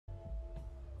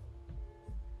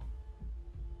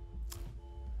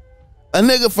A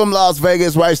nigga from Las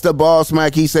Vegas writes the ball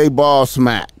smack. He say ball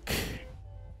smack.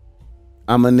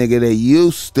 I'm a nigga that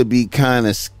used to be kind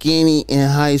of skinny in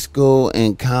high school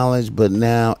and college, but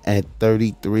now at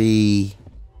 33,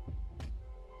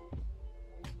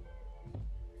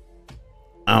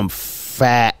 I'm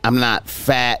fat. I'm not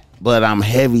fat, but I'm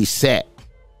heavy set.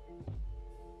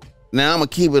 Now I'm going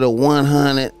to keep it a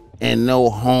 100 and no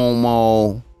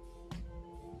homo.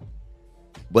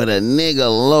 But a nigga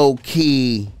low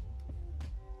key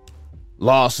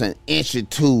lost an inch or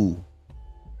two.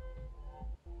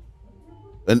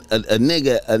 A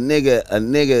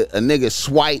nigga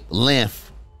swipe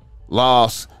length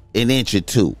lost an inch or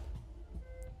two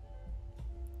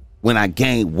when I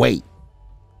gained weight.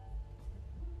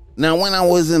 Now, when I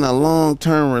was in a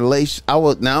long-term I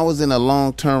was in a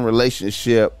long-term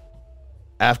relationship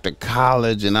after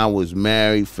college, and I was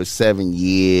married for 7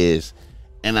 years,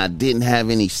 and I didn't have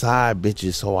any side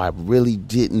bitches, so I really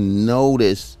didn't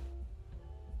notice.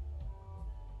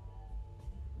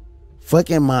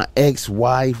 Fucking my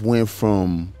ex-wife went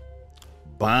from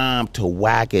bomb to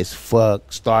whack as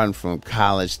fuck, starting from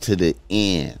college to the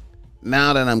end.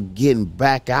 Now that I'm getting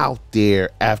back out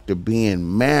there after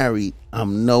being married,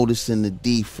 I'm noticing the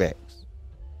defects.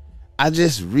 I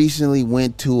just recently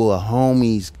went to a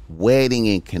homie's wedding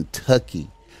in Kentucky,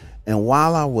 and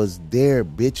while I was there,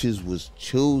 bitches was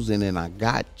choosing and I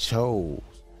got chose.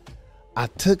 I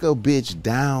took a bitch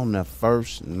down the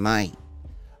first night.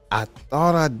 I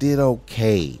thought I did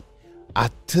okay. I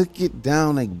took it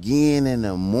down again in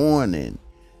the morning,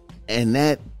 and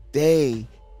that day,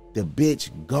 the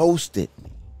bitch ghosted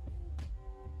me.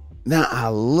 Now, I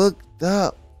looked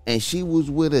up, and she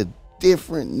was with a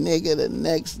different nigga the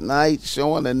next night,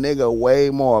 showing a nigga way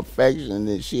more affection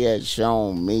than she had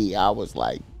shown me. I was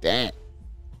like, damn.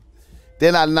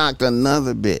 Then I knocked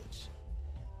another bitch,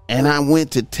 and I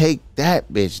went to take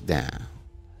that bitch down.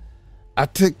 I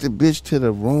took the bitch to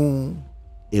the room.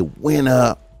 It went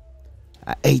up.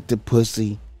 I ate the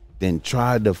pussy, then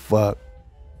tried to fuck.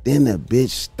 Then the bitch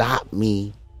stopped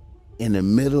me in the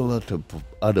middle of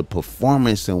the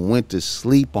performance and went to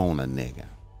sleep on a nigga.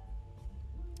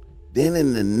 Then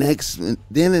in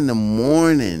the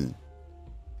morning,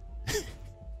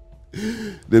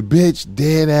 the bitch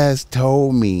dead ass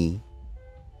told me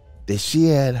that she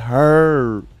had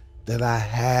heard that I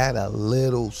had a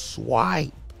little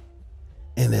swipe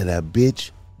and that a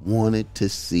bitch wanted to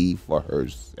see for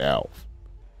herself.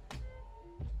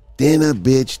 Then a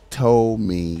bitch told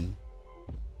me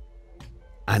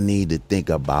I need to think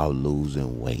about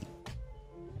losing weight.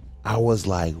 I was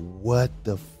like, what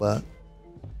the fuck?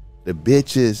 The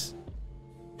bitches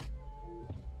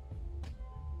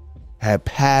had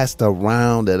passed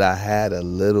around that I had a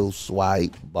little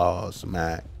swipe ball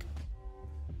smack.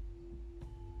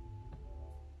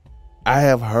 I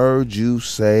have heard you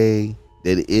say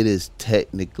that it is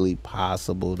technically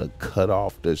possible to cut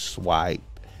off the swipe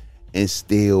and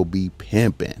still be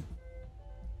pimping.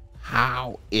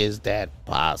 How is that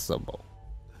possible?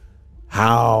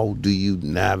 How do you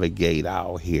navigate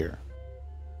out here?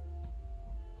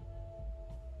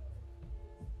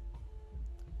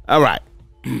 All right.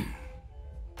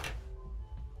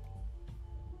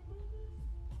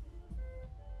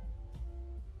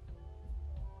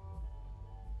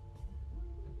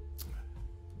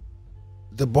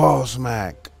 The ball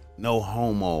smack, no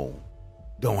homo,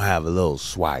 don't have a little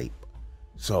swipe.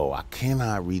 So I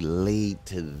cannot relate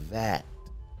to that.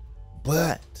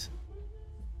 But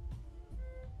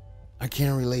I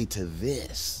can relate to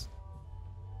this.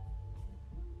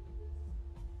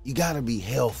 You gotta be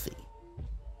healthy.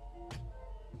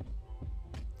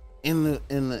 In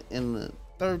the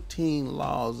 13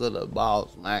 laws of the ball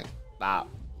smack stop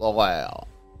loyal,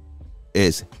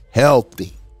 it's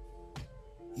healthy.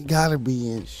 You gotta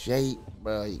be in shape,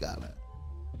 bro. You gotta,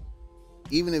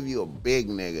 even if you're a big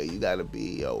nigga, you gotta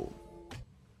be, you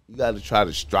gotta try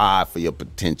to strive for your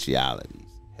potentialities,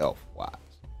 health-wise.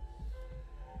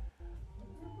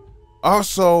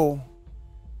 Also,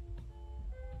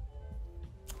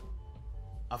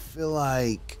 I feel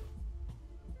like,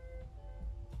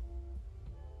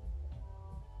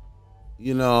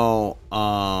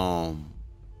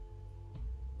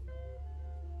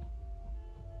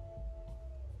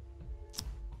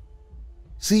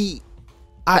 see,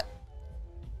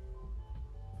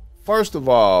 first of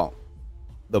all,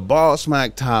 the ball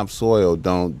smack topsoil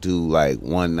don't do like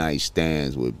one night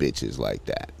stands with bitches like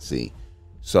that. See,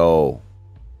 so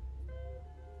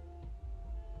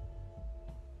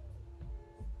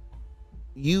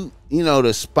you know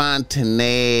the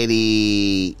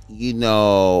spontaneity,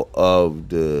 of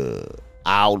the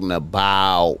out and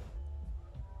about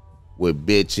with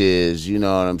bitches, you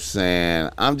know what I'm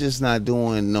saying? I'm just not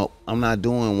doing I'm not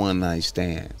doing one night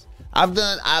stands. I've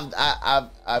done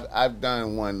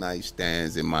one night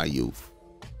stands in my youth.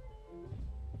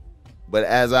 But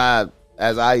as I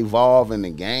evolve in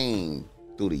the game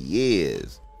through the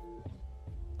years,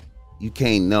 you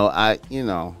can't know I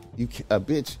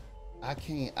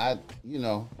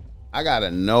gotta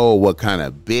know what kind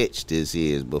of bitch this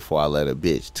is before I let a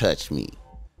bitch touch me.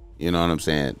 You know what I'm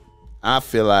saying? I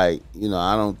feel like,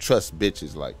 I don't trust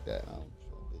bitches like that.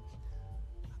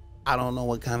 I don't know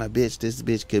what kind of bitch. This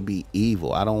bitch could be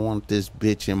evil. I don't want this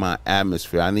bitch in my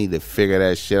atmosphere. I need to figure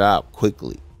that shit out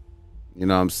quickly. You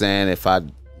know what I'm saying?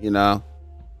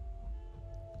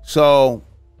 So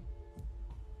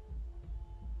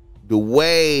the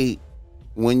way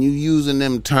when you using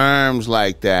them terms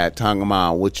like that, talking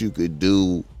about what you could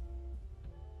do,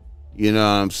 you know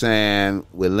what I'm saying,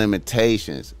 with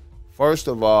limitations. First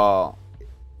of all,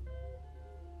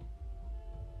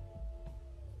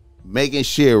 making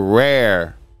shit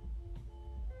rare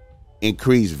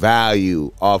increase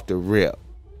value off the rip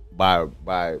by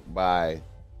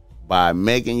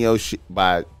making your shit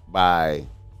by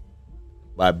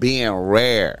being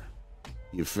rare.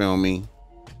 You feel me?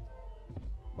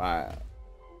 By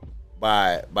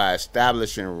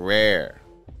establishing rare.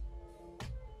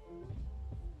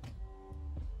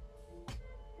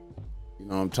 You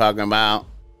know what I'm talking about?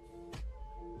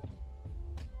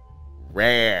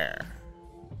 Rare.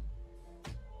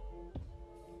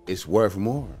 It's worth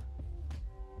more.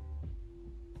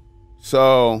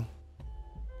 So,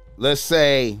 let's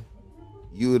say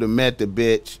you would have met the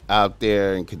bitch out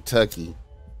there in Kentucky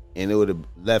and it would have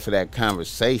left for that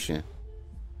conversation.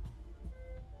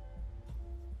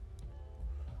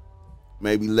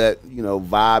 Maybe let,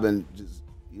 vibe and just,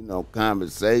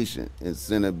 conversation and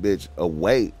send a bitch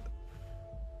away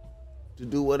to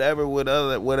do whatever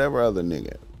other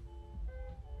nigga.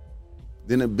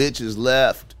 Then the bitch is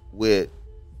left with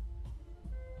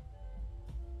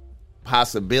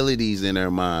possibilities in her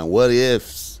mind. What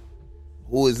ifs?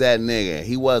 Who is that nigga?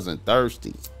 He wasn't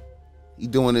thirsty. He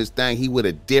doing his thing. He with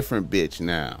a different bitch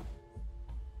now.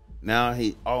 Now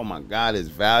oh my God, his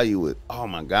value is, oh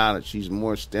my God, she's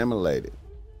more stimulated.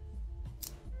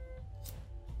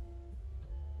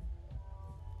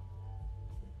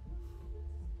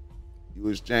 You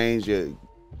exchange your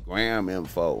gram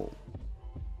info.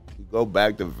 You go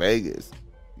back to Vegas.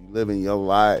 You living your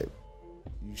life.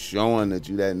 You showing that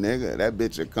you that nigga. That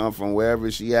bitch will come from wherever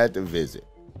she had to visit.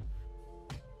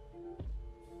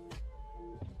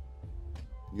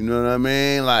 You know what I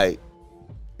mean? Like,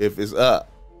 if it's up.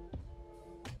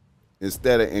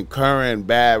 Instead of incurring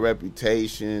bad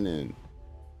reputation and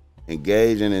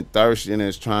engaging in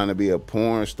thirstiness, trying to be a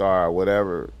porn star or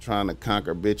whatever, trying to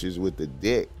conquer bitches with the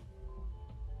dick.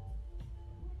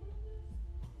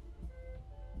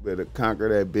 Better conquer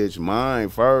that bitch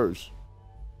mind first.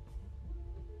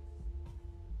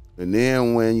 And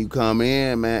then when you come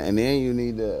in, man, and then you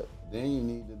need to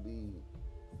be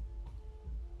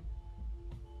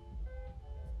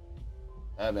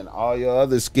having all your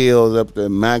other skills up to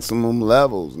maximum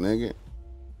levels, nigga.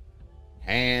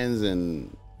 Hands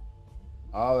and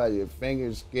all that, your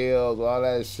finger skills, all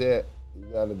that shit, you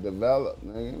gotta develop,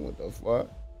 nigga. What the fuck?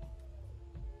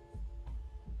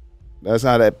 That's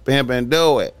how that pimping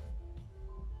do it.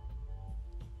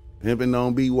 Pimping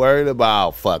don't be worried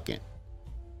about fucking.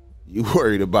 You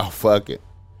worried about fucking.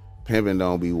 Pimping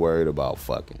don't be worried about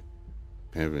fucking.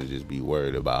 Pimping just be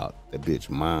worried about the bitch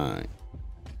mind.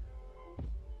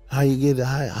 How you get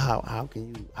how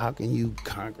can you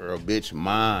conquer a bitch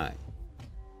mind?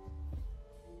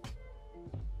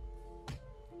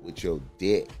 With your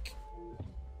dick.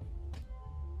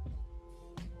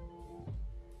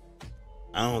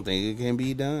 I don't think it can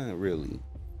be done, really.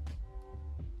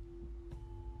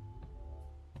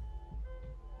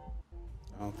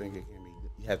 I don't think it can be.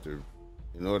 You have to,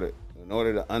 in order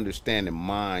to understand the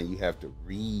mind, you have to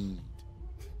read.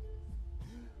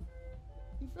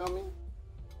 You feel me?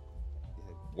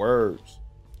 Words.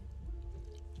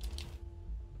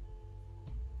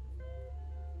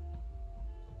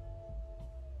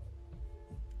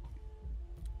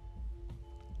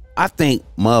 I think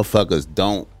motherfuckers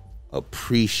don't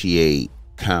appreciate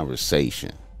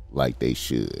conversation like they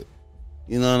should.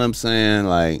 You know what I'm saying?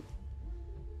 Like,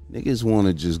 niggas want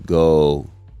to just go,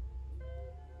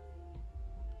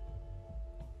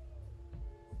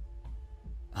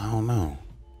 I don't know.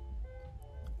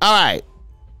 All right.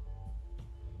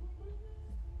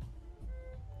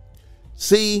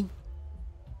 See,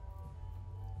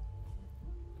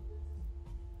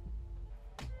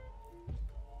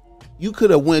 you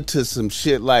could have went to some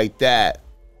shit like that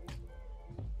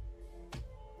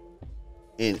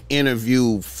and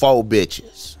interviewed 4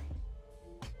 bitches.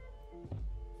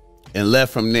 And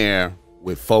left from there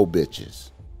with 4 bitches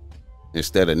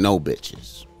instead of no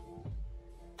bitches.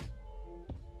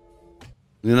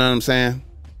 You know what I'm saying?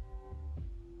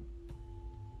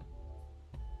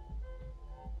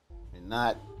 And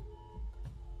not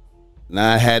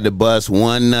had to bust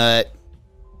one nut.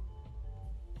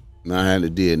 Not had to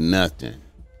did nothing.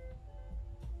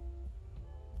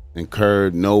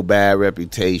 Incurred no bad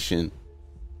reputation.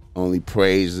 Only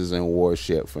praises and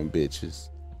worship from bitches.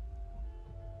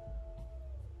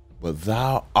 But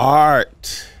thou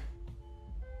art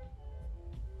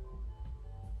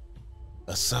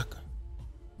a sucker.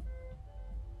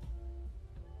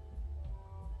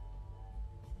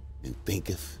 And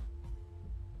thinketh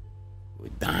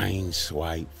with thine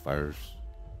swipe first.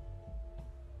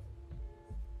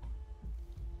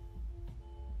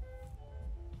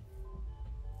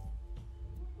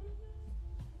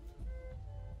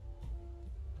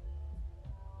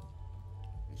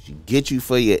 She get you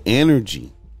for your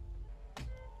energy.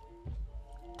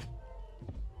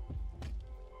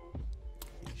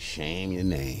 Shame your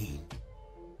name.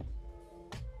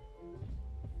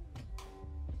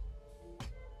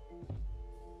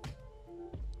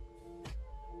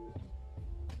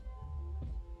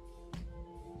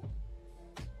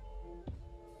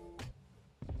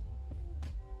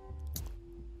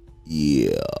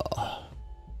 Yeah.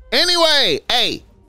 Anyway, hey,